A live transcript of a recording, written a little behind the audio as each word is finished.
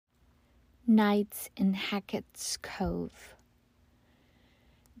Nights in Hackett's Cove.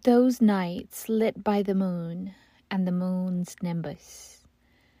 Those nights lit by the moon and the moon's nimbus,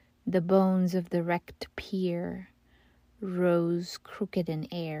 the bones of the wrecked pier rose crooked in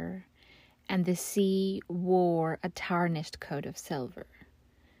air, and the sea wore a tarnished coat of silver.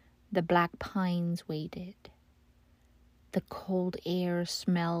 The black pines waited. The cold air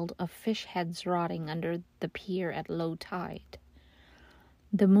smelled of fish heads rotting under the pier at low tide.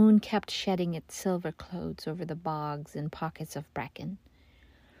 The moon kept shedding its silver clothes over the bogs and pockets of bracken.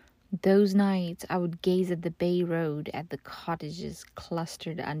 Those nights I would gaze at the bay road, at the cottages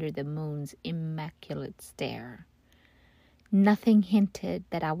clustered under the moon's immaculate stare. Nothing hinted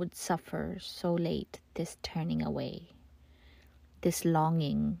that I would suffer so late this turning away, this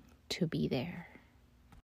longing to be there.